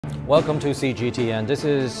Welcome to CGTN. This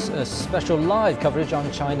is a special live coverage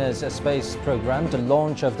on China's space program, the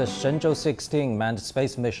launch of the Shenzhou 16 manned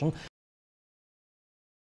space mission.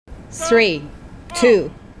 3,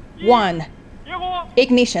 2, 1,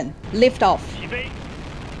 ignition, lift off. 起飞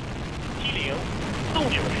，10动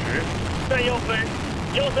90，31分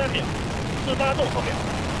13秒，48动毫秒。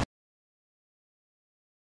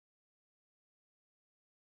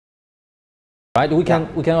 Right, we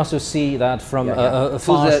can also see that from a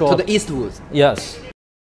far to the eastwards. Yes.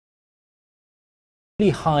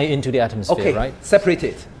 Really high into the atmosphere, Okay, right?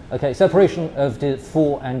 separated. Okay, separation of the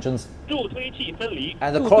four engines. 助推器分离。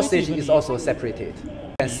 And the core stage is also separated.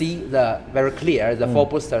 You can see very clear the four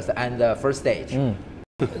boosters and the first stage.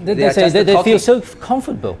 They say they feel so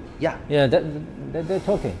comfortable. Yeah. Yeah, they're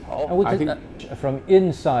talking. Oh, And we I can, from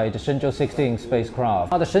inside the Shenzhou 16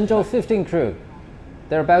 spacecraft. The Shenzhou 15 crew,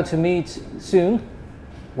 they're about to meet soon,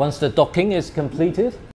 once the docking is completed.